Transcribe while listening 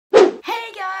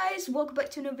guys, welcome back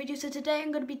to another video. So today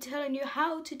I'm going to be telling you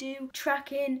how to do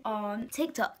tracking on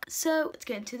TikTok. So let's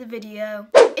get into the video.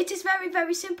 It is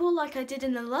very simple, like I did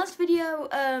in the last video.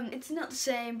 It's not the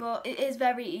same, but it is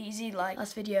very easy, like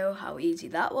last video, how easy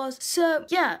that was. So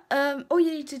yeah, all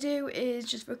you need to do is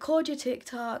just record your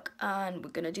TikTok, and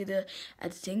we're going to do the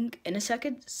editing in a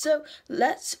second. So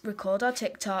let's record our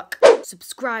TikTok.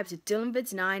 Subscribe to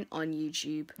DylanVids9 on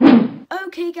YouTube.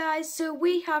 Okay guys, so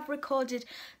we have recorded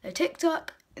the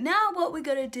TikTok. Now what we're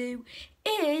gonna do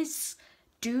is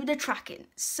do the tracking.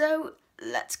 So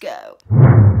let's go.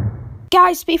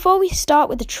 Guys, before we start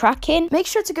with the tracking, make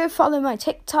sure to go follow my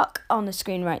TikTok on the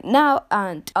screen right now,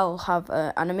 and I'll have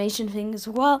an animation thing as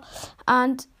well.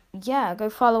 And yeah, go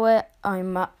follow it.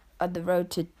 I'm at the road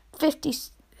to 50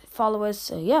 followers,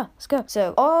 so yeah, let's go.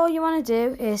 So all you want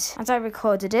to do is, as I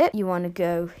recorded it, you want to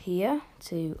go here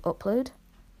to upload.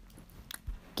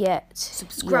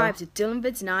 Subscribe to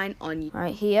DylanVids9 on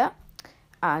right here,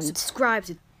 and subscribe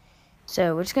to.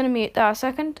 So we're just gonna mute that a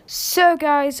second. So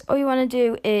guys, all you want to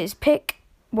do is pick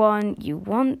one you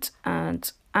want,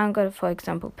 and I'm gonna, for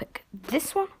example, pick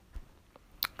this one.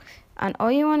 And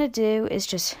all you want to do is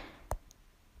just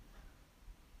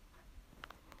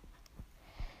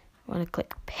want to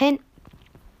click pin.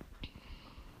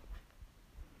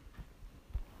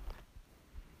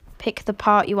 Pick the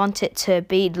part you want it to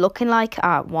be looking like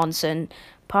at one certain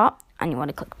part, and you want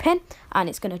to click pin, and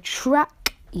it's going to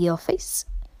track your face.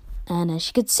 And as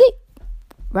you can see,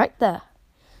 right there.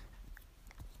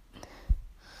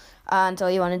 And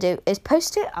all you want to do is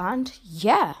post it, and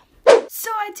yeah. So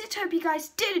I did hope you guys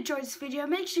did enjoy this video.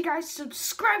 Make sure you guys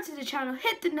subscribe to the channel,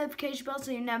 hit the notification bell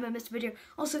so you never miss a video.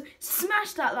 Also,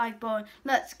 smash that like button.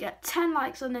 Let's get 10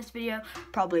 likes on this video.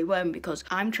 Probably won't because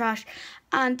I'm trash.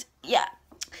 And yeah.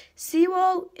 See you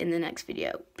all in the next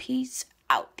video. Peace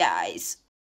out, guys.